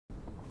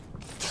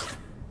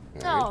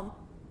Oh,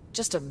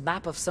 just a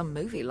map of some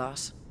movie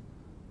lot.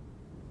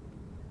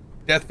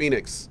 Death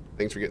Phoenix.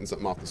 Thanks for getting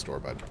something off the store,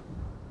 bud.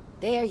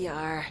 There you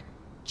are.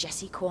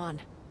 Jessie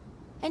Kwan.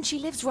 And she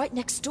lives right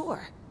next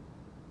door.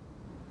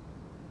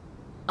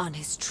 On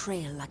his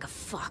trail like a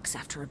fox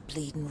after a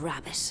bleeding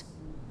rabbit.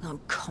 I'm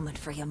coming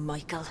for you,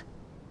 Michael.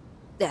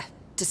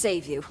 To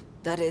save you,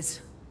 that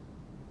is.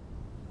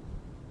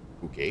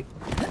 Okay.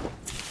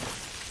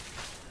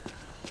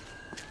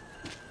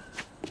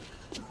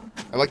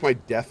 I like my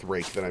death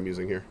rake that I'm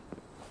using here.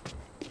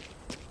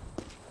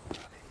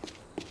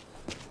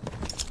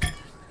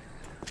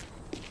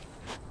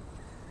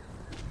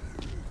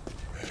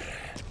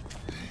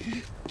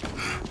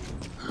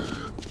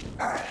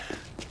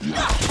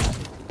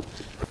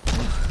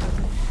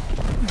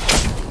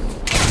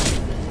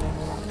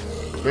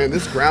 Man,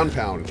 this ground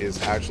pound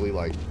is actually,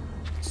 like,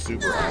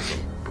 super awesome.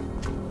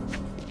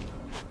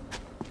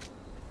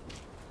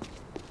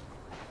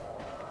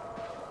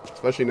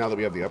 Especially now that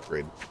we have the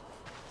upgrade.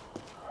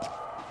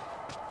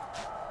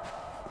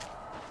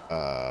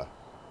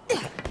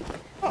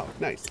 Oh,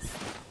 nice.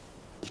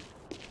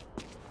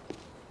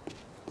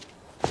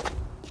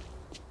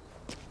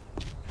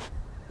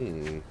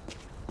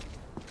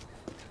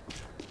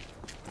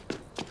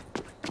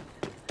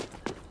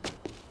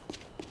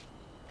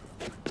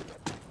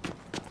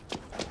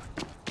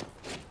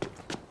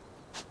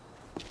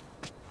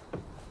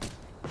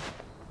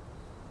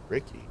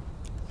 Ricky.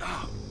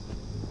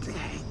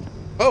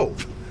 Oh,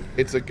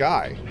 it's a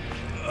guy.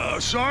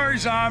 Sorry,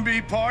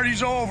 zombie.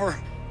 Party's over.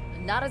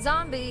 Not a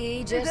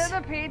zombie, just... Is it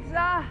a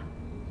pizza?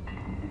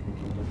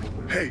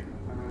 Hey,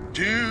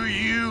 do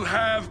you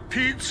have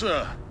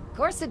pizza? Of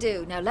course I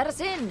do. Now let us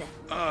in.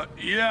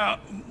 Yeah.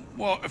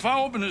 Well, if I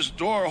open this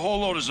door, a whole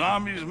load of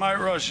zombies might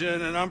rush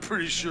in, and I'm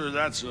pretty sure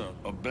that's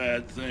a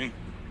bad thing.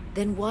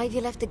 Then why have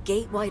you left the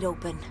gate wide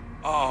open?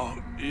 Oh,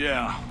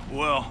 yeah.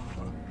 Well,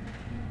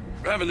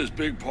 we're having this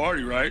big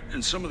party, right?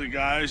 And some of the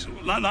guys,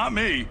 not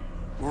me,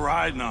 were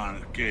riding on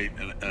the gate,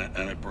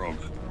 and it broke.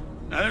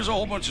 Now, there's a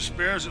whole bunch of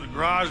spares in the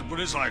garage, but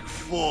it's like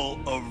full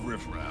of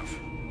riffraff.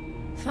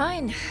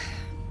 Fine.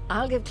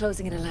 I'll give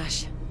closing it a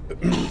lash.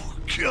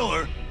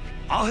 Killer.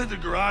 I'll hit the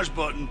garage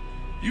button.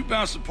 You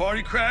bounce the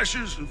party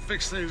crashers and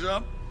fix things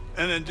up.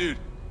 And then, dude,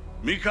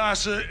 mi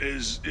casa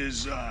is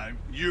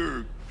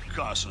your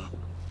casa.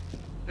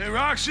 Hey,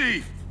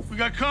 Roxy, we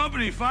got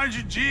company. Find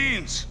your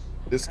jeans.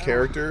 This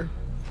character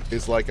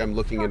is like I'm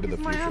looking into the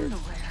future.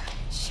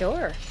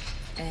 Sure.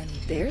 And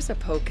there's a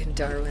poke in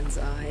Darwin's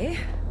eye.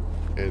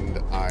 And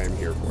I'm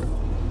here for it.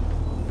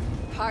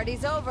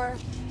 Party's over.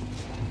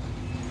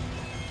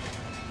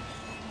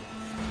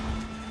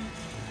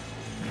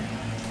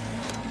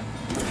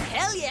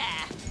 Hell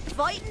yeah!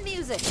 Fighting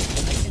music.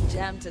 I can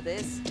jam to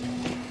this.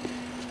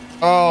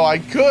 Oh, I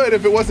could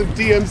if it wasn't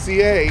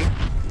DMCA.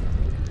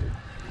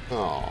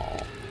 Oh.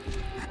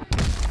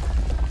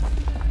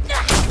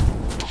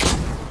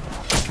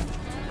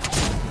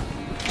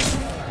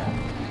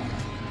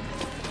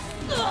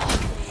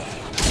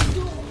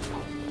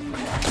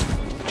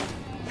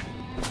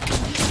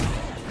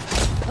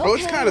 Oh,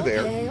 it's kind of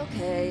there.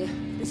 Okay.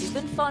 This has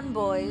been fun,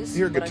 boys.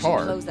 Hear a but guitar. I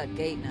should close that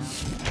gate now.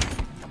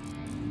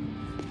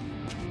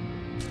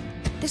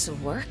 This'll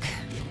work.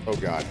 Oh,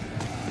 God.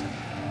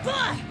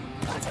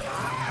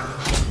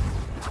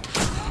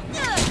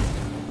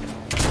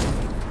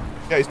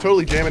 Yeah, he's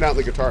totally jamming out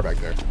the guitar back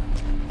there.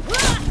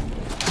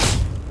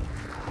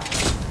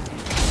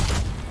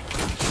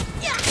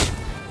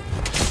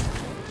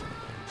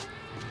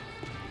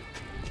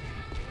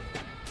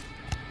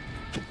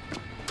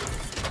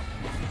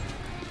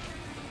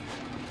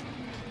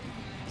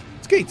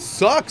 This gate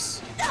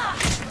sucks.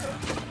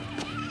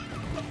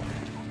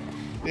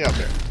 Yeah,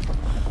 okay.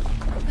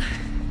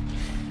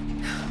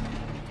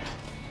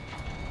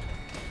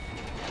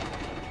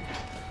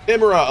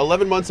 Imra,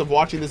 11 months of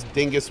watching this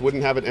dingus,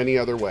 wouldn't have it any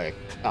other way.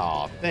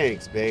 Aw,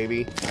 thanks,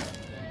 baby.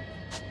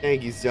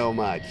 Thank you so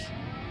much.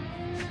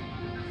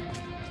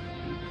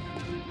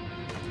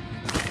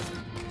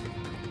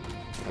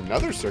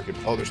 Another circuit.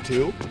 Oh, there's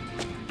two?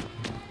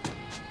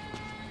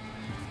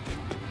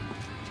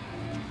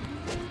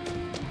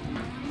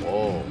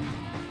 Whoa.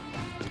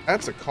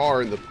 That's a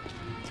car in the...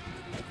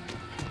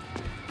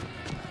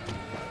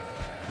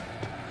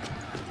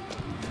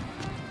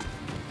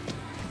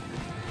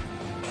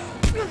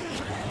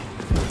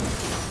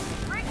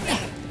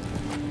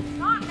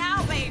 Not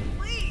now, babe,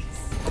 please.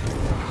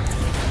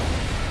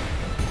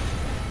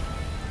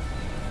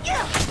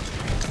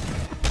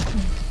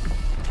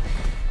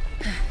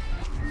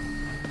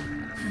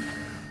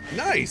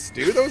 Nice,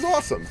 dude. That was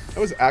awesome. That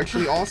was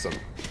actually awesome.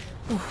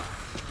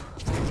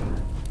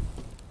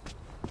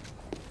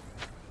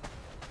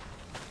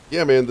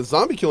 Yeah, man, the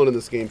zombie killing in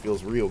this game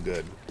feels real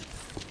good.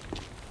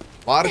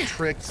 A lot of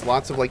tricks,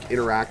 lots of, like,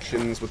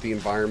 interactions with the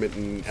environment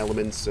and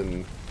elements,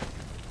 and...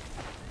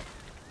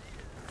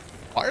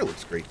 Fire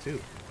looks great,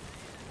 too.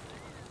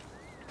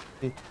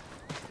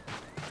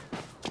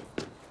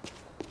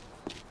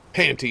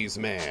 Panties,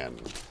 man.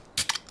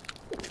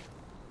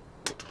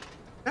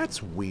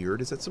 That's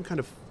weird. Is that some kind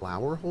of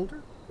flower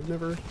holder? I've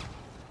never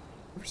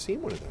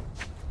seen one of those.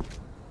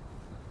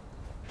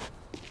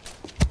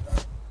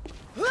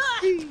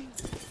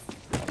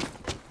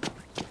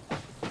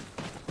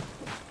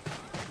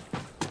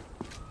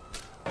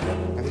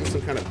 I think it's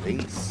some kind of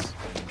base.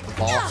 A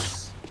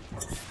boss,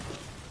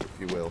 if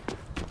you will.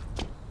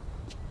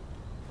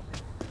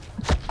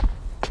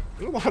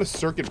 There's a lot of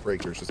circuit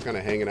breakers just kind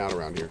of hanging out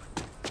around here.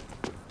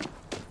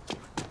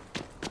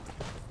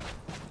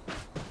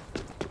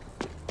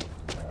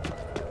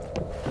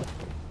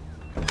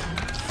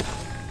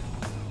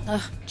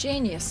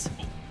 Genius.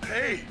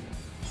 Hey!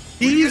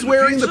 He's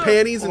wearing the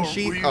panties and Or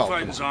sheet. were you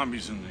fighting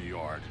zombies in the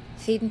yard?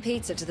 Feeding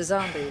pizza to the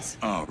zombies.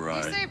 Oh,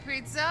 right. You say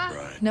pizza?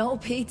 Right. No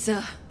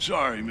pizza.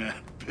 Sorry, man.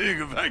 Big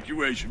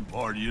evacuation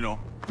party, you know.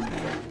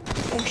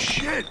 Oh,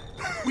 shit!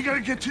 We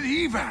gotta get to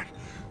the evac.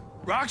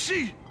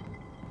 Roxy?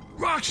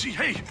 Roxy,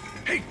 hey!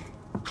 Hey!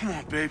 Come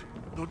on, babe.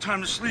 No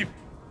time to sleep.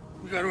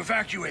 We gotta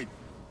evacuate.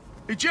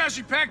 Hey,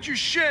 Jesse, pack your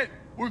shit.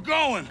 We're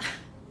going.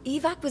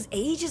 Evac was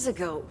ages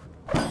ago.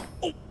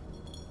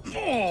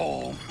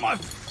 Oh, my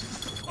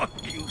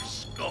fucking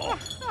skull.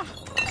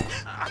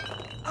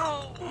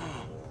 Oh.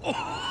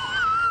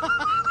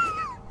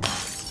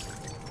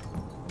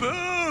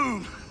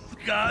 Boom!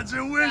 Gods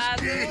and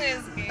whiskey.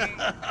 That's a whiskey.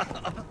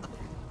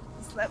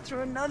 Slept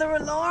through another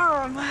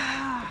alarm.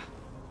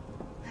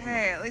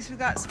 Hey, at least we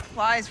got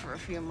supplies for a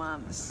few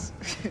months.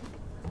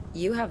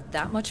 You have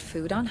that much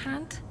food on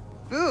hand?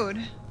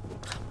 Food?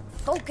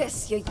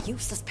 Focus, you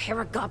useless pair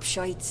of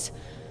gobshites.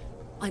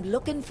 I'm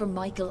looking for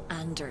Michael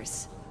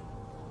Anders.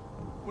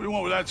 What do you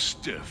want with that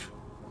stiff?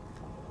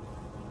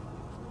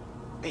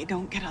 They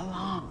don't get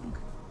along.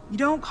 You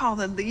don't call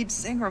the lead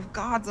singer of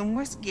Gods and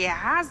Whiskey a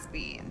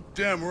has-been.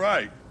 Damn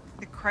right.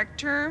 The correct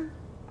term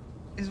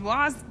is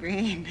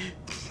was-been.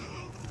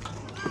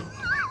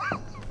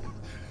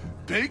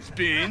 Baked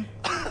bean.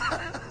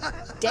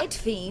 Dead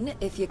fiend,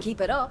 if you keep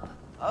it up.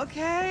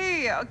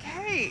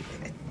 Okay.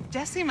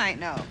 Jesse might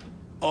know.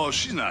 Oh,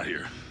 she's not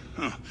here.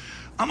 Huh.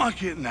 I'm not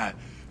getting that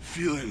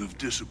feeling of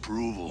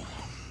disapproval.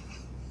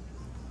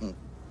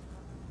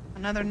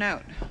 Another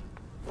note.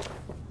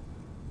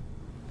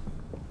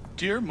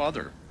 Dear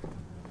Mother,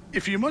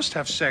 if you must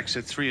have sex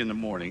at 3 in the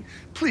morning,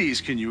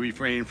 please can you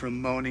refrain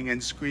from moaning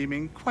and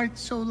screaming quite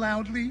so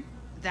loudly?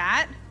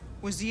 That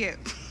was you.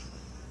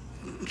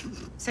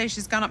 Say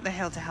she's gone up the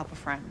hill to help a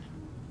friend.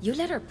 You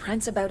let her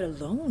prance about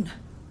alone.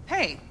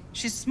 Hey,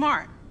 she's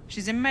smart.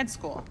 She's in med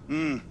school.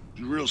 She's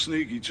real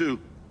sneaky, too.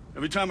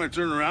 Every time I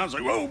turn around, it's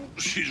like, whoa,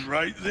 she's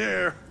right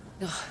there.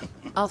 Ugh,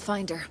 I'll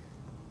find her.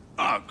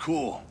 Ah,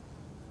 cool.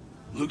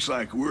 Looks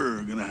like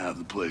we're gonna have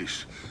the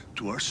place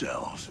to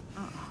ourselves.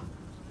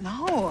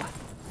 No.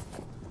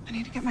 I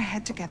need to get my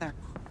head together.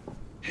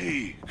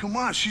 Hey, come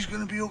on, she's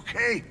gonna be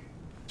okay.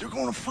 They're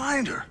gonna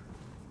find her.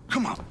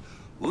 Come on,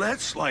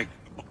 let's, like,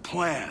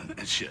 plan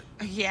and shit.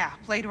 Yeah,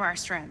 play to our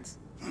strengths.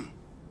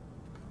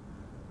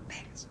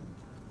 Thanks.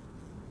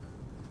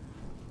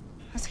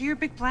 Let's hear your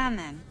big plan,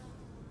 then.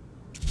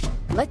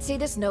 Let's see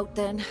this note,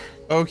 then.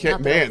 Okay,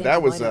 Not man, I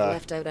that was might have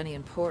left out any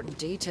important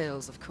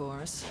details, of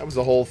course. that was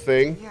the whole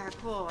thing. Yeah,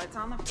 cool. It's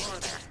on the floor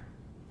there.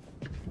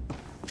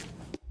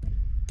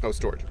 Oh,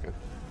 storage. Okay.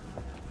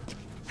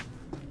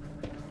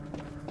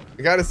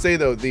 I gotta say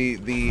though, they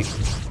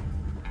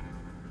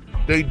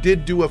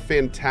did do a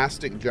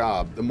fantastic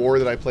job. The more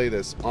that I play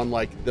this, on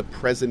like the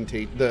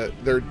presentation,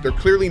 they're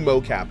clearly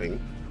mocapping.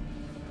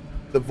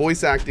 The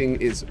voice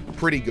acting is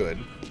pretty good.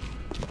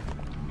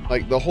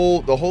 Like the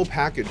whole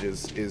package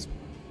is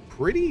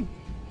pretty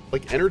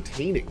like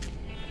entertaining.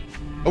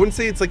 I wouldn't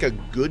say it's like a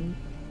good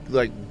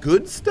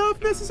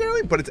stuff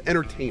necessarily, but it's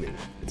entertaining.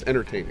 It's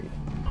entertaining.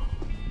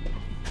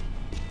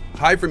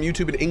 Hi from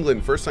YouTube in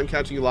England. First time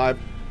catching you live.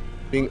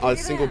 Being a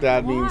single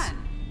dad means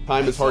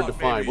time is hard to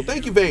find. Well,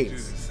 thank you,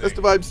 Veins. That's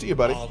the vibes to you,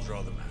 buddy. I'll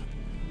draw the map.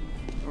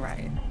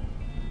 Right.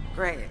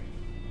 Great.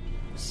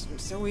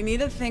 So we need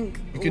to think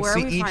You can where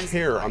see we each find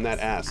hair supplies. on that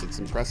ass. It's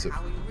impressive.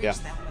 How we reach Yeah.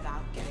 them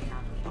without getting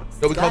out of the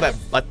box. No, we call Got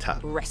that butter.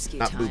 Rescue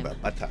Not time.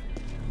 booba, butter.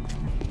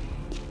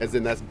 As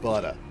in, that's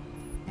butter.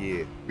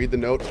 Yeah. Read the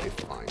note. Okay,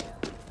 fine.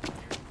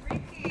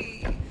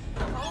 Ricky,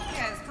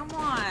 focus, come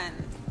on.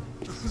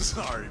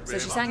 Sorry, babe. So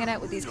she's hanging out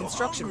with these I'm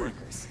construction hungry.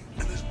 workers.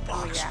 And this Oh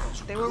box yeah,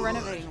 smells they were good.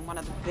 renovating one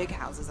of the big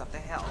houses up the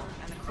hill,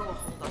 and the crew will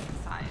hold us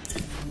inside.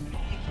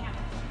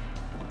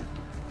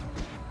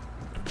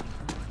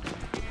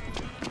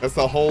 That's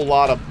a whole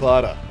lot of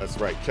butter. That's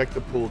right. Check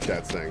the pool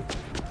chat thing.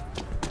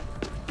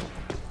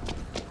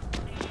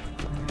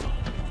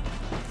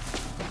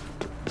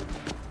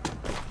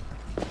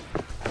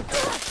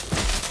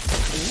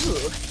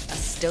 Ooh, a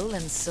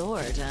stolen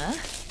sword, huh?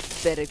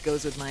 Bet it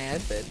goes with my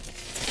outfit.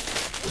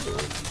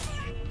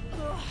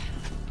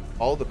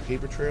 All the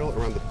paper trail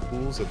around the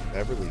pools of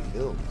Beverly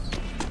Hills.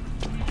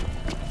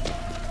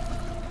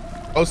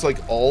 Oh, it's like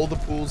all the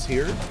pools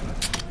here?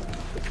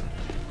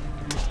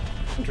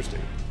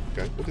 Interesting.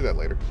 Okay, we'll do that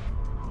later.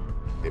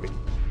 Maybe.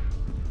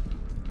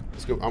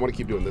 Let's go. I want to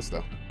keep doing this,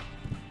 though.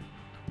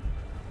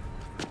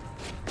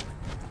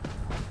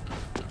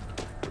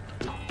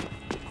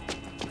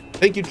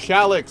 Thank you,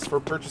 Chalix, for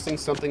purchasing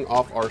something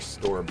off our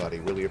store, buddy.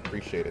 Really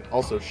appreciate it.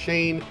 Also,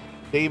 Shane,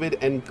 David,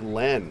 and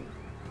Glenn.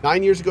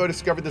 9 years ago, I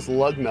discovered this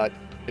lug nut,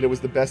 and it was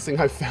the best thing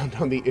I've found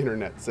on the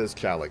internet, says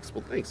Chalix.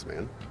 Well, thanks,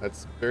 man.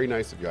 That's very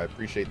nice of you. I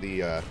appreciate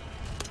the,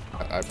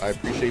 I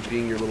appreciate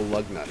being your little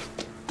lug nut.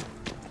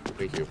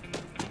 Thank you.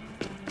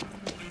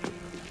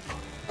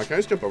 Can I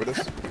just jump over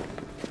this?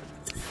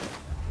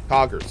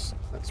 Coggers.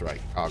 That's right,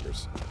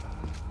 Coggers.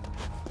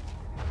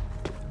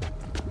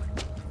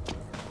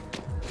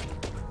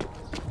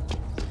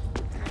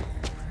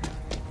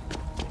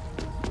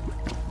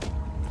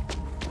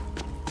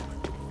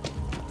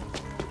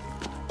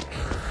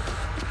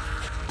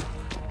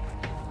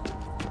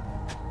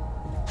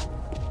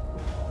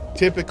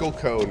 Typical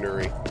Cohh,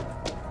 Nuri.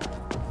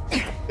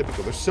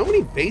 Typical. There's so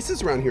many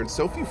vases around here and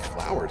so few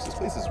flowers. This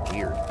place is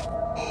weird.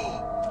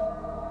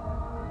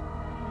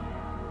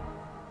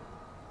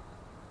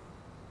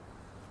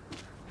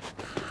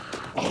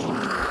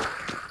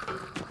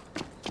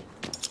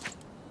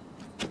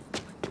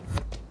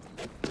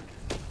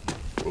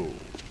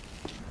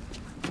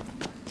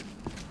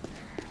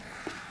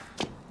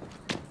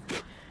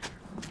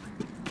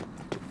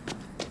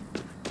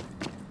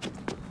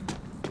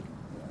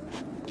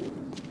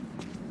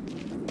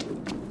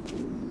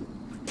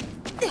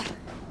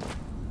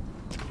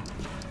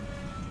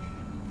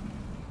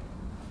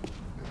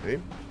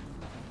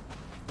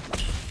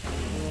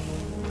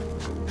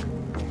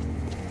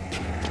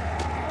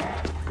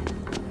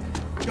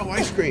 Yo,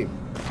 ice cream.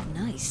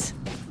 Nice.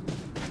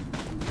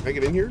 Can I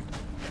get in here?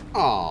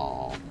 Oh.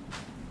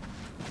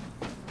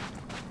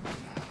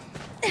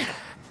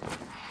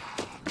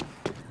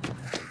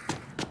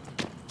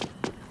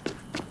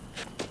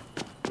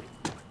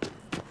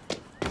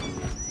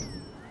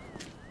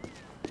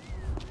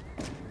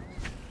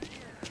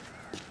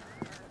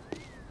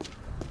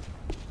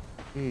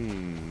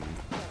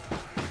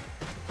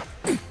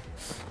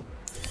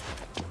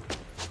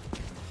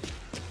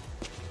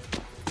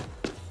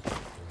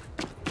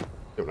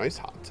 A nice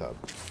hot tub.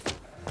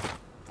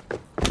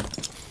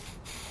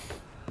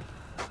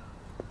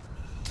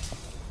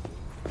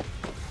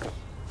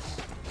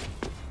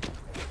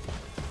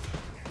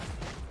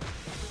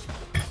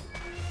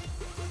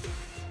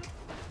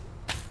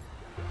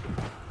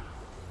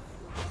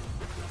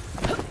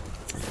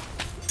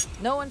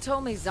 No one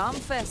told me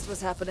Zomfest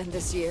was happening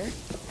this year.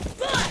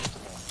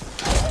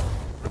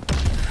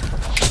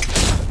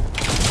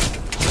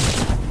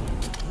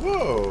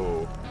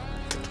 Whoa.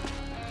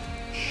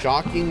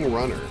 Shocking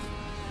runner.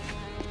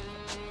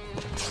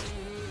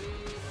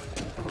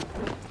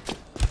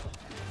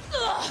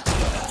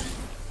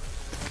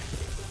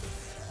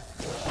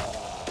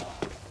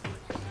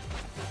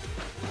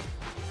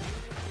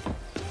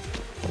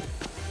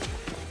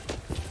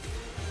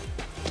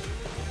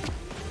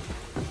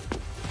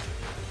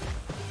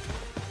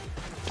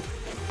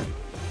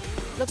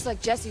 Looks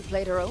like Jessie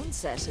played her own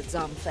set at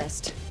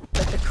Zomfest,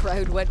 but the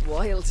crowd went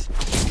wild.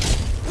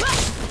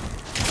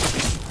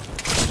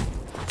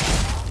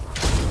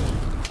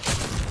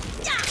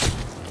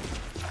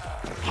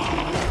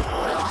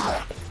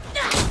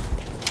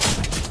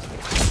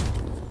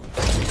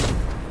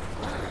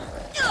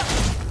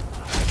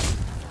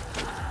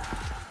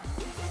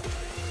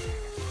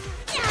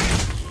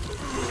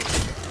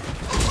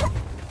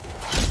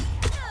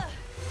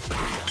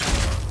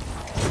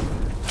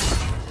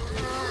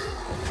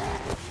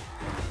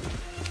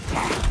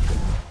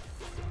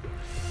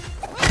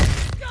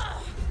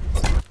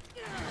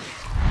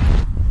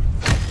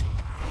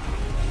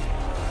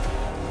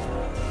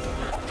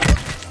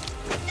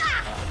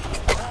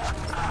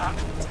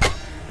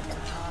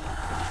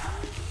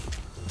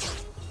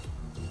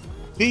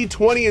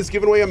 B20 is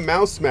giving away a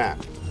mouse mat.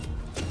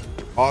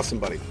 Awesome,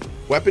 buddy.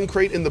 Weapon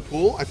crate in the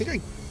pool? I think I...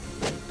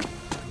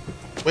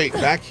 Wait,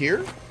 back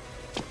here?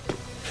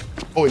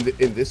 Oh,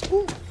 in this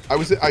pool?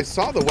 I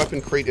saw the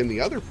weapon crate in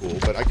the other pool,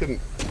 but I couldn't...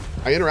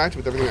 I interacted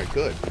with everything I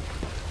could.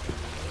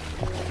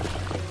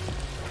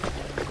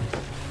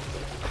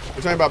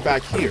 We're talking about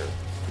back here.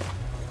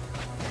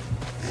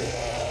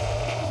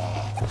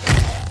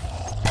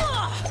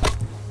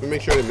 Let me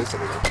make sure I didn't miss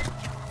anything.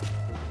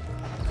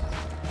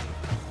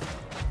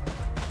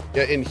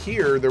 Yeah, in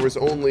here, there was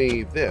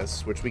only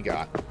this, which we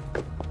got.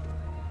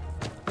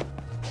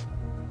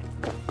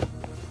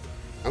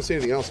 I don't see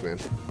anything else, man.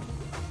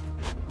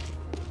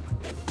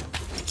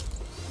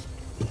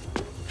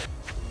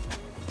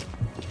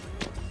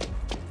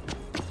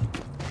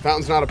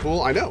 Fountain's not a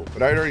pool? I know,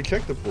 but I had already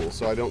checked the pool,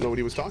 so I don't know what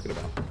he was talking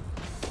about.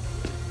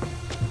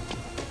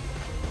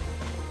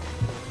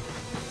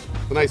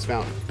 It's a nice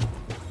fountain.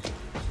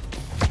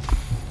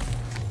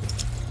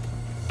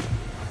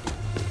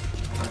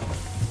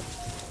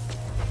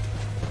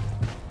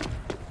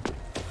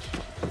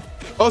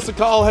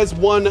 CohhCarnage has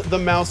won the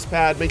mouse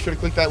pad. Make sure to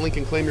click that link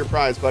and claim your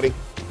prize, buddy.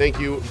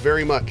 Thank you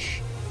very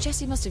much.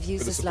 Jessie must have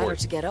used this ladder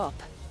to get up.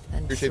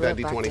 And appreciate throw that,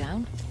 it back D20.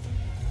 down.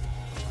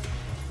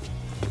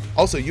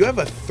 Also, you have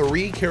a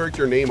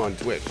 3-character name on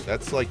Twitch.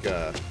 That's like,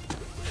 that's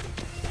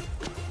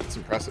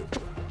impressive.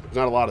 There's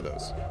not a lot of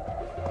those.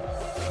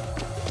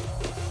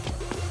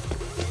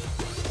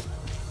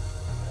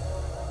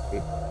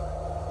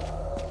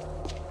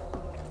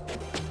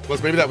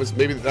 Plus, maybe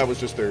that was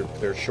just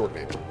their short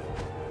name.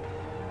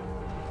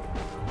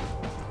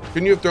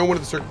 Couldn't you have thrown one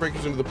of the circuit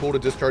breakers into the pool to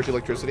discharge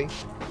electricity?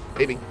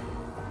 Maybe.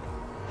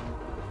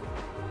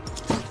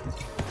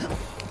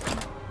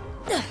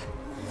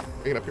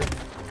 Bring it up here.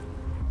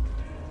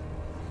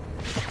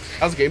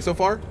 How's the game so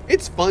far?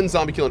 It's fun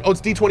zombie killing. Oh,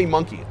 it's D20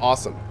 Monkey.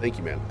 Awesome. Thank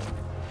you, man.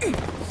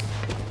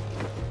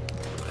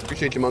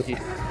 Appreciate you, Monkey.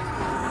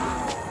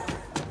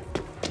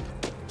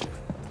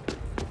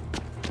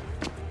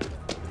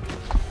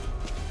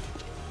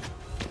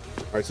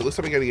 Alright, so it looks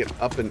like we gotta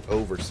get up and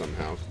over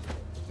somehow.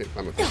 Okay,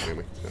 I'm okay,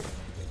 family.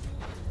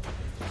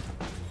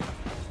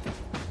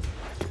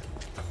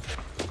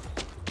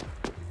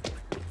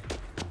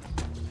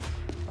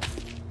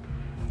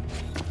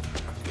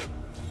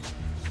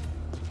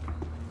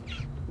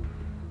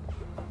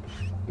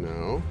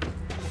 No.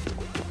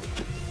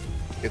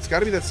 It's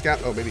gotta be that scout.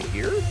 Oh, maybe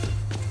here?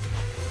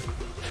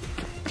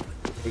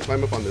 Can we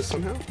climb up on this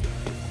somehow?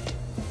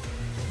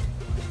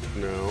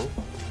 No.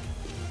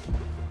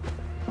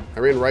 I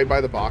ran right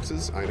by the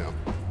boxes? I know.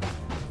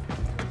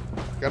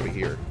 It's gotta be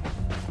here.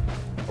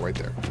 Oh, right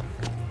there.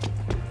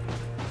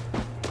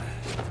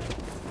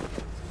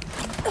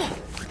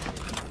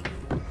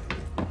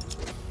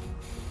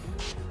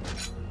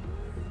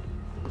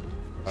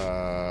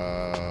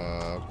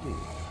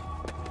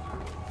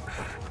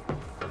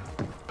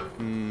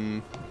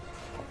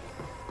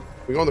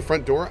 We go on the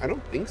front door? I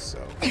don't think so.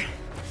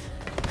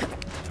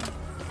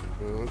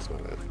 No, that's not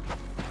it.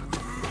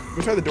 Let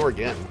me try the door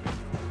again.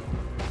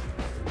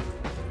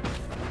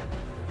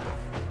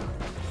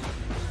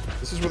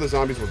 This is where the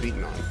zombies were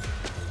beaten on.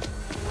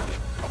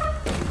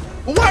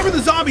 Well, why were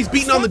the zombies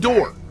beating on the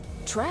door?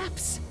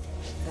 Traps.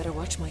 Better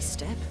watch my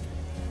step.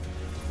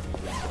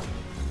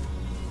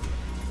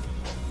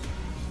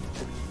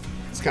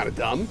 It's kind of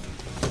dumb.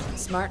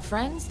 Smart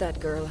friends that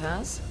girl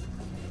has.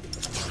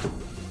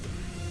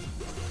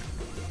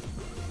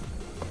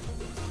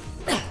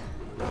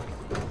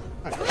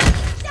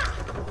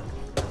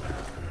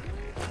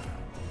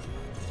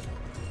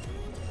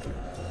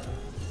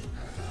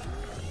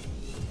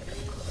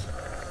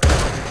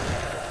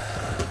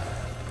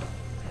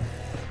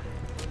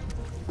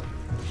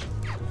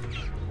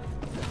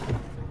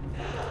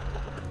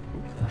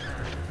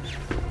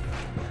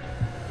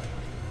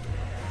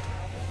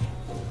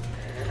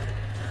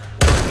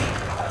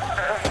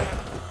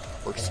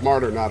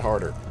 Smarter, not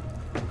harder.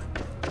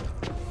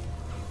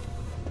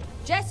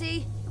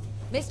 Jesse,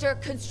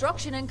 Mr.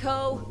 Construction and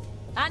Co.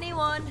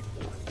 Anyone?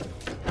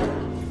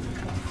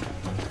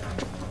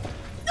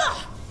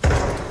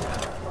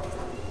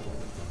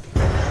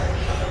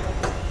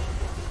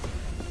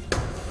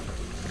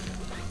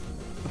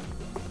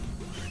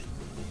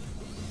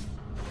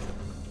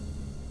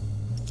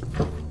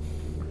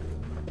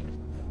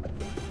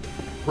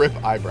 Rip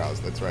eyebrows,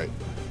 that's right.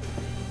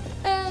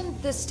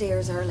 And the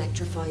stairs are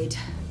electrified.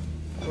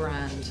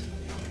 Grand.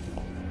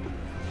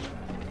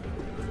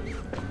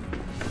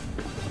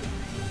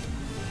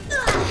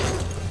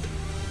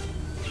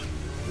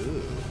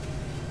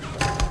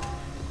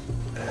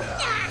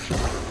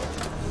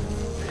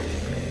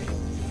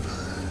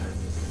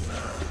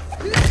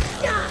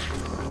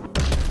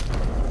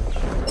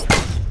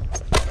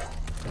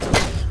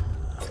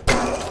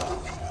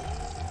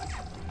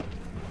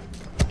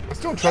 I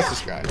still don't trust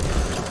this guy.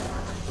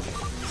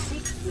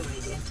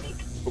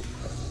 Oh.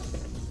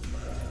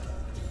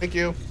 Thank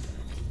you.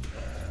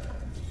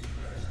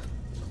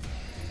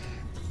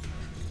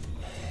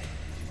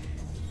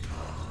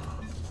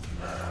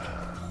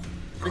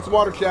 Drink some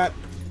water, chat.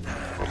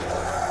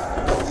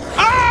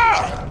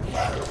 Ah!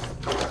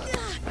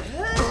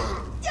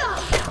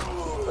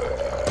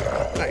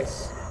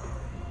 Nice.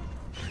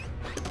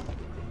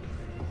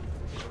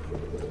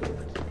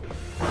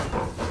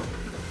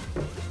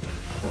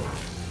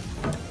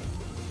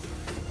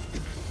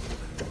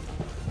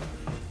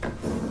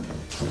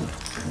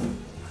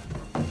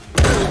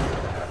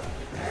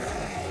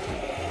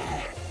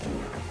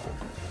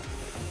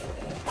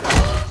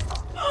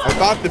 I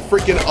thought the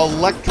freaking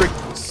electric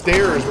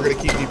stairs were gonna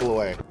keep people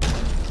away.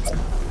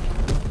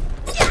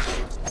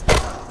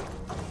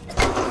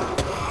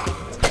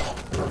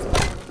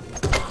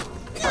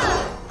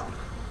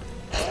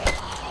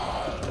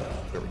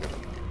 There we go.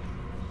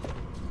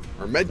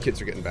 Our med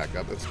kits are getting back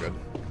up. That's good.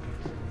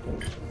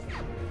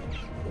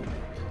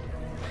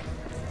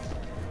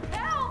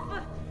 Help!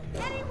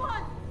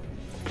 Anyone!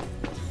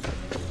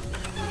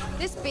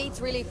 This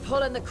beat's really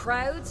pulling the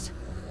crowds.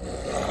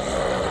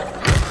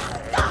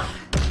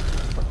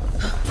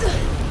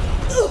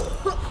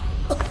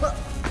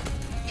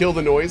 Kill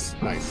the noise.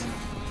 Nice.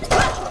 I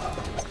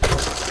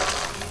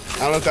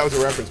don't know if that was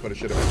a reference, but it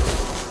should have been.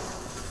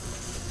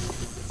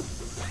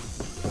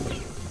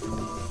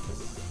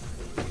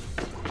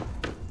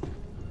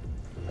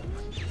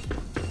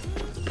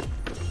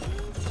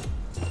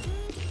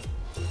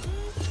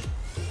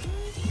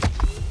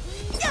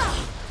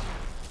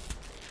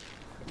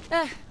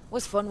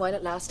 Was fun while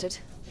it lasted.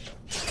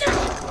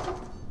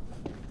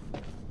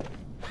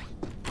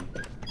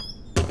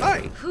 Hi.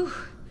 Whew.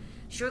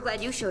 Sure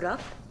glad you showed up.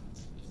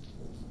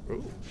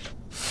 Ooh.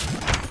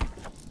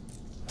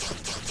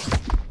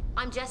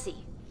 I'm Jesse.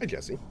 Hi,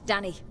 Jesse.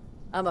 Danny,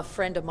 I'm a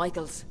friend of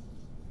Michael's.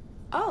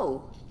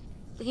 Oh,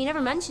 but he never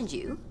mentioned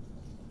you.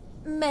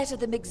 Met at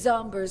the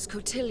McZombers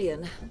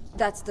Cotillion.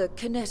 That's the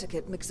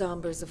Connecticut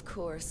McZombers, of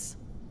course.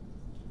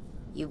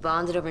 You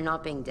bonded over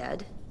not being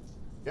dead?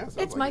 Yeah, sounds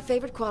It's like my it.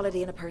 favorite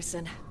quality in a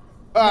person.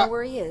 Ah. Know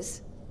where he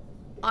is?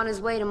 On his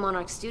way to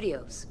Monarch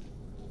Studios.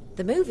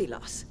 The movie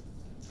lot.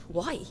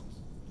 Why?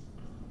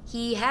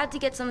 He had to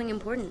get something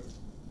important.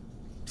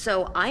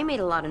 So I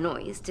made a lot of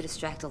noise to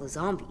distract all the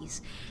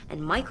zombies,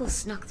 and Michael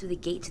snuck through the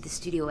gate to the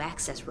studio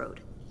access road.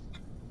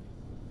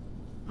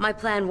 My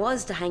plan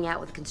was to hang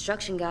out with the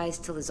construction guys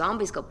till the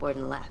zombies got bored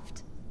and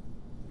left.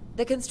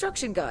 The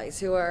construction guys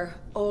who are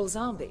all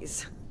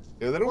zombies.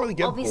 Yeah, they don't really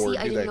get Obviously, bored,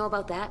 I do didn't they? know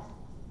about that.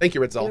 Thank you,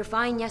 They Ritzel. were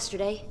fine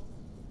yesterday.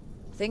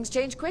 Things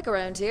change quick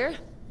around here.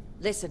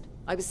 Listen,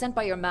 I was sent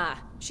by your ma.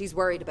 She's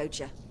worried about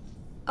you.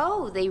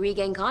 Oh, they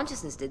regained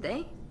consciousness, did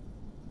they?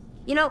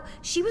 You know,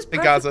 she was Hey,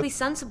 Gaza. perfectly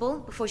sensible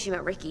before she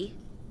met Ricky.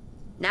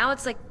 Now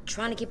it's like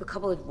trying to keep a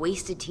couple of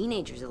wasted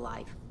teenagers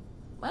alive.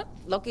 Well,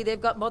 lucky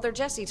they've got Mother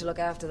Jessie to look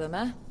after them,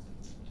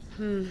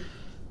 eh?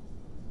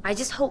 I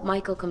just hope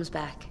Michael comes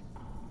back.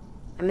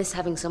 I miss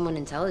having someone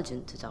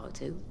intelligent to talk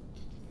to.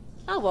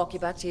 I'll walk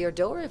you back to your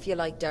door if you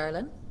like,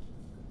 darling.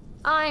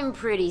 I'm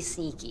pretty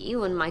sneaky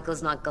when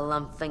Michael's not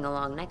galumphing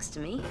along next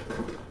to me.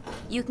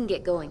 You can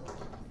get going.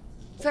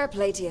 Fair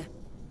play to you.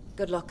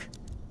 Good luck.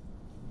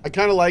 I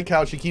kind of like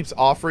how she keeps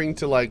offering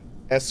to, like,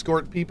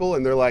 escort people,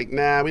 and they're like,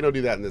 nah, we don't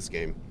do that in this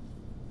game.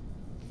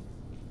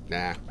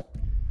 Nah.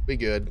 We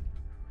good.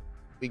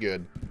 We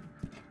good.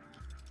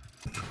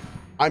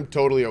 I'm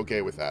totally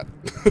okay with that.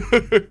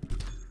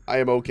 I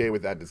am okay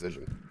with that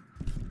decision.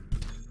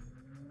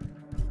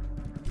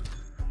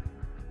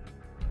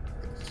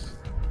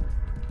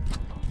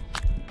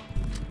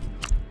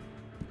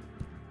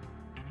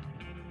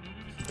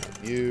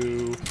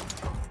 You.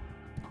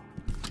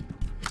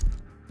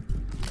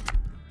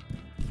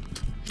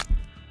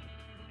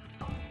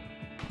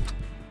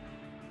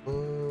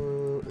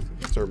 I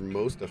think it's our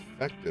most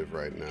effective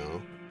right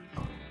now.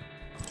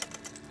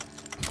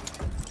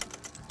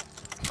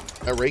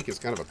 That rake is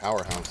kind of a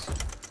powerhouse.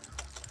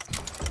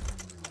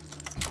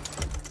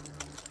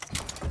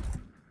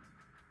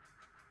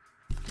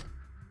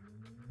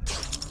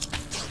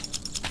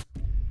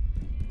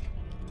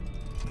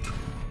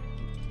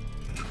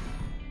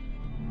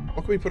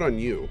 What can we put on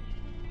you?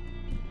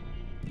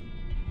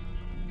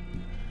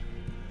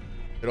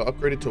 It'll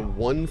upgrade it to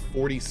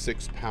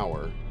 146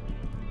 power.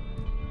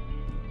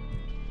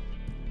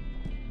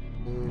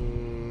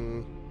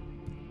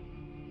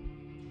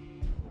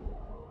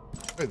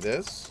 Try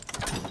this.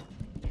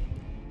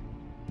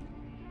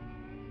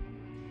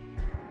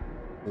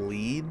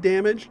 Bleed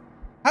damage?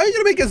 How are you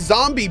gonna make a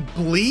zombie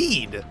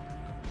bleed?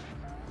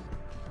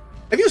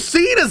 Have you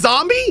seen a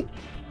zombie?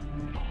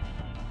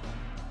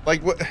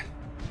 Like, what?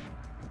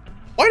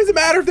 Why does it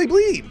matter if they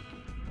bleed?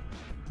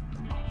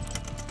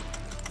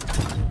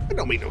 That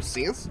don't make no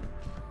sense.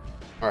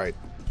 All right.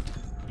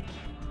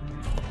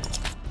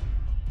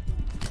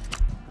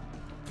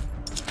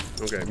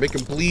 Okay, make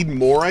them bleed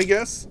more, I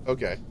guess?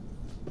 Okay.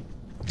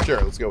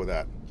 Sure, let's go with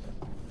that.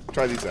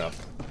 Try these out.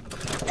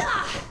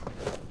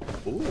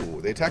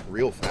 Ooh, they attack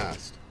real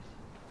fast.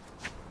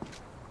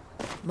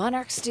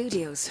 Monarch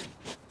Studios.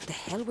 The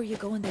hell were you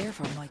going there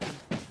for, Michael?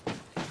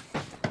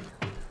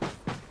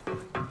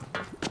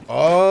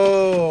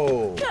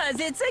 Oh! 'Cause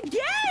it's a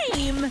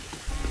game!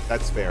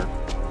 That's fair.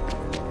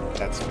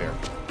 That's fair.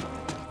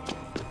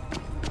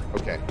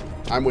 Okay,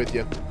 I'm with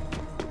you.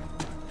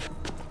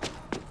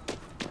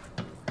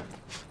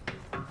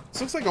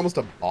 This looks like almost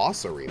a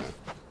boss arena.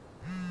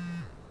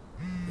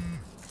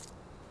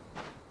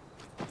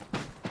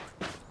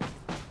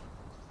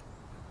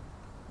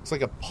 It's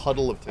like a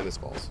puddle of tennis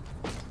balls.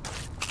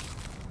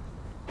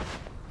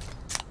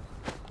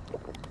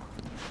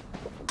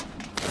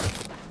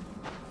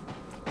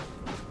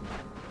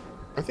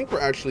 I think we're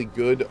actually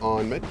good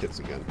on medkits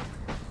again.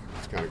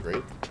 It's kind of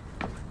great.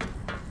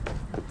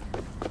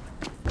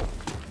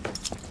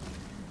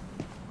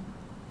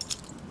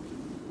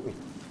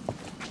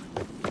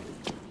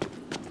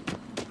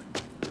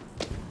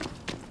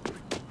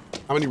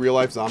 How many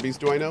real-life zombies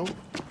do I know?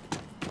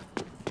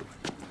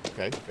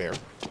 Okay, fair,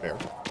 fair.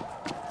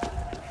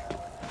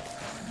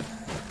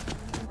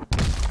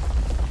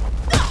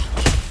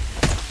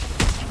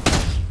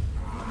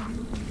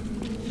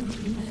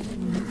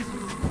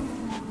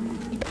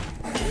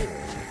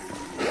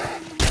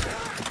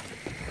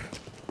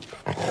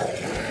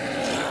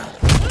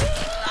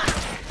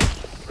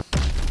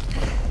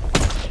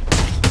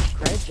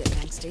 Crowd's getting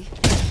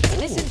angsty.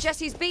 Missing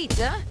Jesse's beats,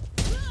 huh?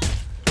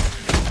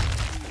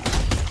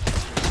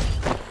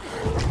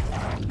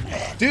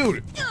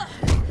 Dude,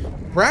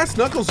 brass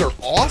knuckles are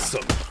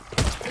awesome.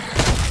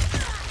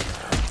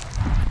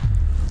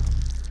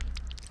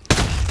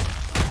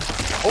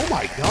 Oh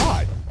my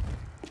god.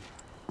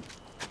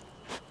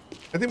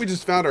 I think we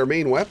just found our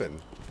main weapon.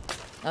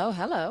 Oh,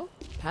 hello.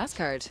 Pass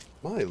card.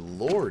 My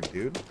lord,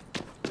 dude.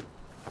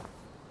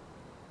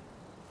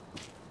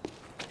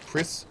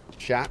 Chris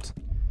chat.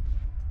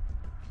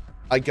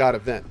 I got a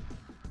vent.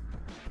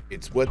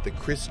 It's what the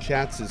Chris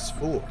chats is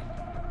for.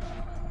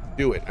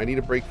 Do it. I need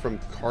a break from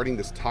carting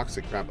this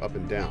toxic crap up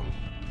and down.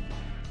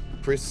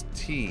 Chris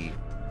T.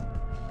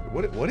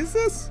 What is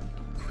this?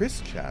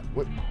 Chris chat.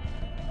 What?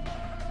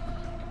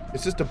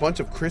 It's just a bunch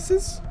of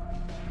Chris's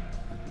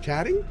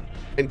chatting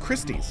and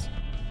Christies.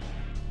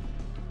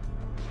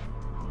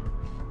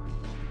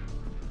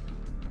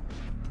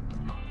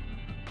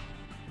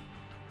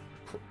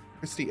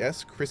 Christy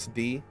S, Chris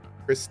D,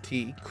 Chris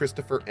T,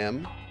 Christopher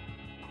M.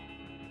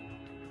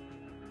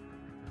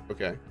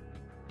 Okay.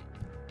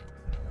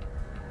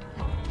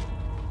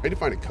 I need to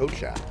find a code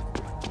chat.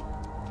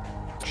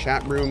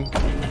 Chat room,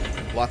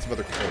 lots of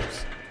other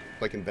codes,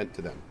 so I can vent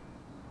to them.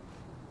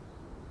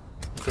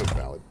 Sounds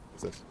valid.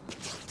 What's this?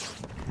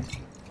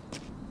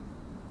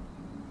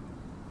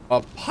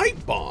 A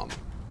pipe bomb.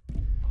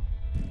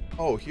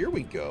 Oh, here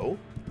we go.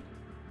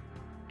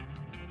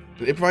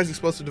 An improvised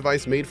explosive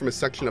device made from a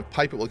section of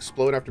pipe that will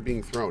explode after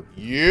being thrown.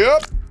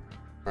 Yep.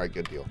 All right,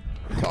 good deal.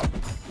 Good talk.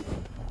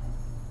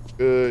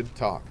 Good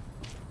talk.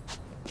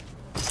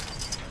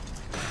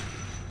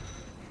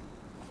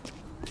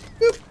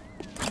 Boop.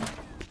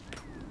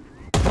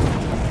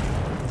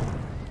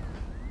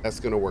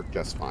 That's gonna work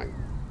just fine.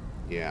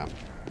 Yeah.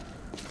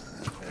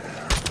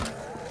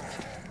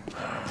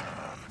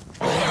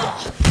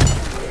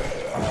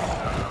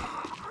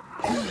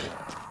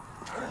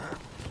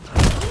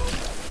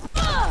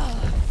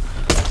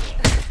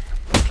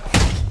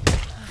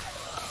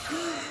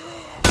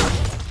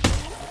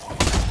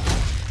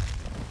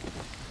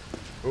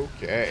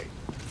 Okay.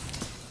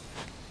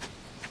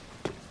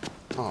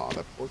 Oh,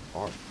 that poor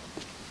car.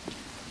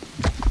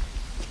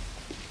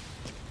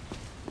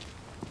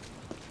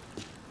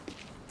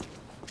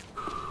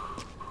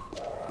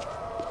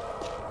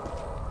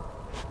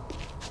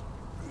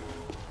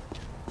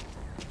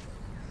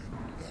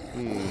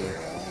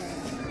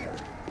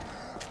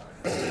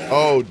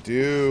 Oh,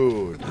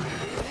 dude.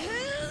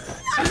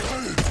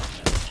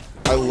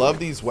 I love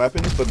these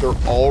weapons, but they're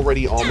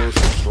already almost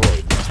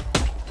destroyed.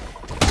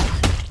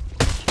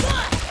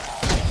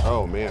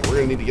 Oh man, we're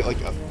gonna need to get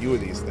like a few of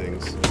these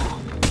things.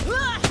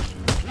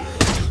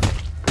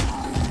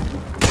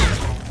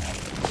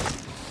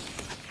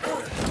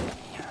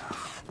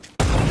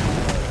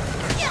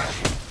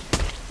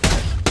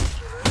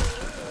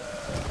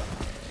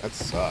 That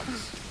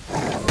sucks.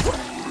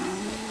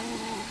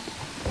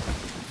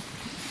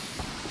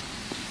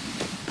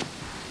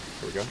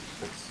 There we go.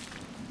 Thanks.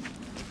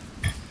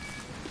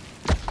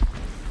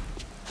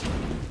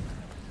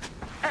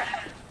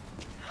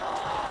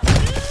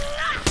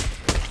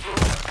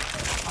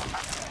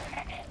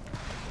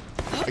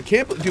 I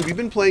can't, dude, we've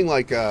been playing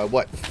like,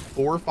 what,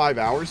 4 or 5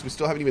 hours? We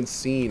still haven't even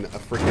seen a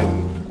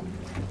freaking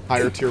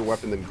higher tier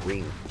weapon than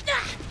green.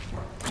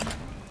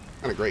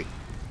 Kinda great.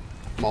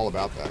 I'm all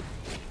about that.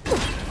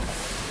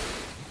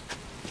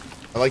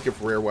 I like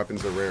if rare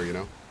weapons are rare, you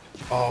know?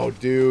 Oh,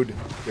 dude.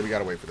 Okay, we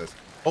gotta wait for this.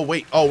 Oh,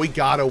 wait. Oh, we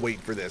gotta wait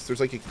for this.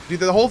 There's like a... Dude,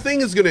 the whole thing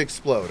is gonna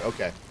explode.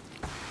 Okay.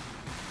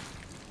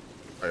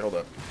 Alright, hold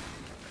up.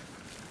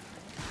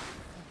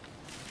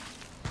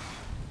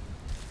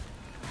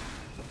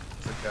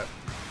 Like that.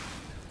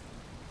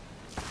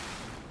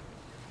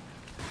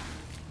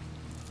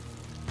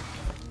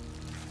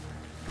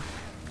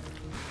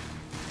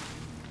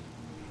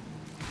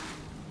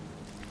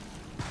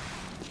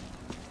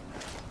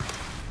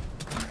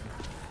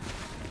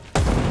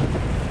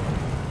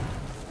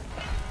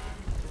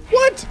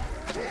 What?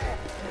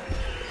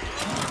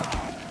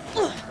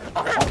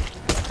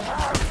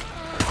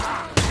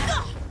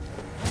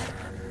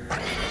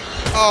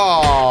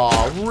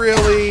 Oh,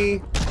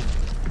 really?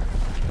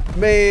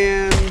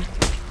 Man,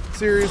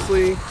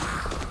 seriously?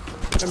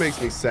 That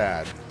makes me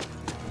sad.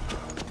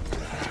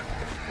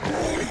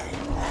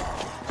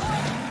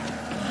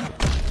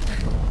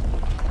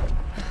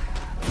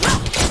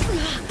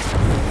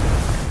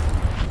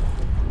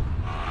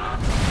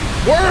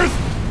 Worth!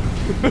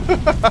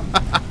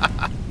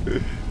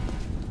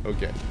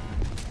 Okay.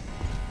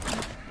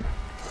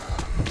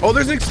 Oh,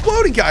 there's an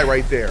exploding guy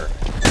right there.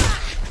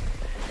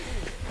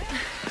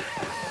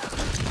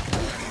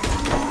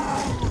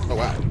 Oh,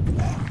 wow.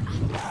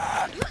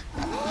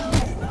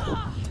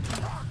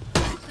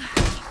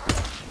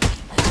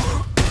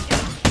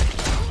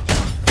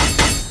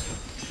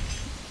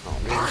 Oh,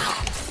 man.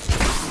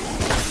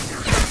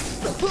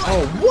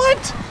 Oh,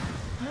 what?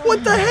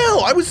 What the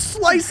hell? I was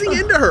slicing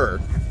into her.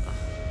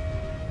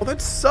 Well,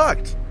 that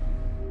sucked.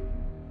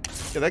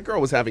 Yeah, that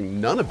girl was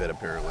having none of it,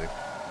 apparently.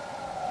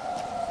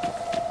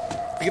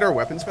 We get our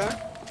weapons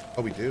back?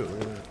 Oh, we do.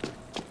 Look at that.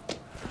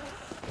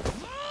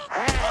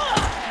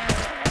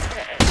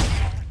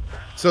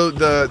 So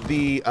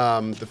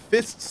the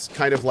fists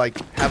kind of like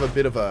have a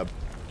bit of a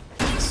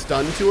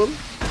stun to them,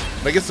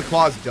 but I guess the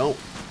claws don't.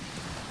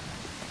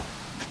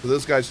 So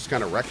those guys just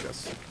kind of wrecked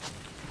us.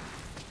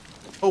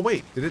 Oh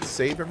wait, did it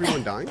save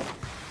everyone dying?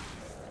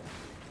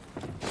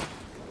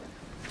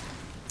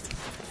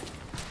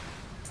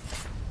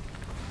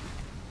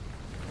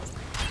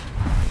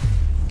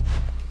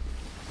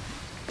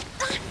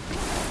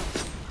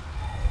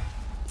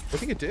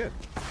 it did.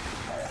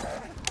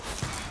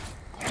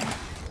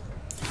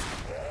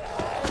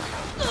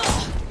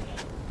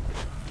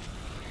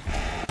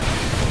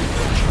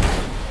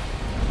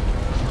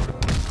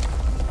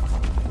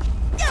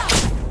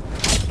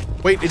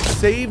 Wait, it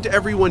saved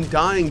everyone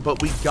dying,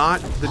 but we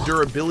got the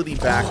durability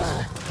back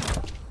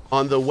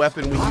on the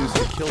weapon we used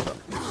to kill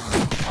them.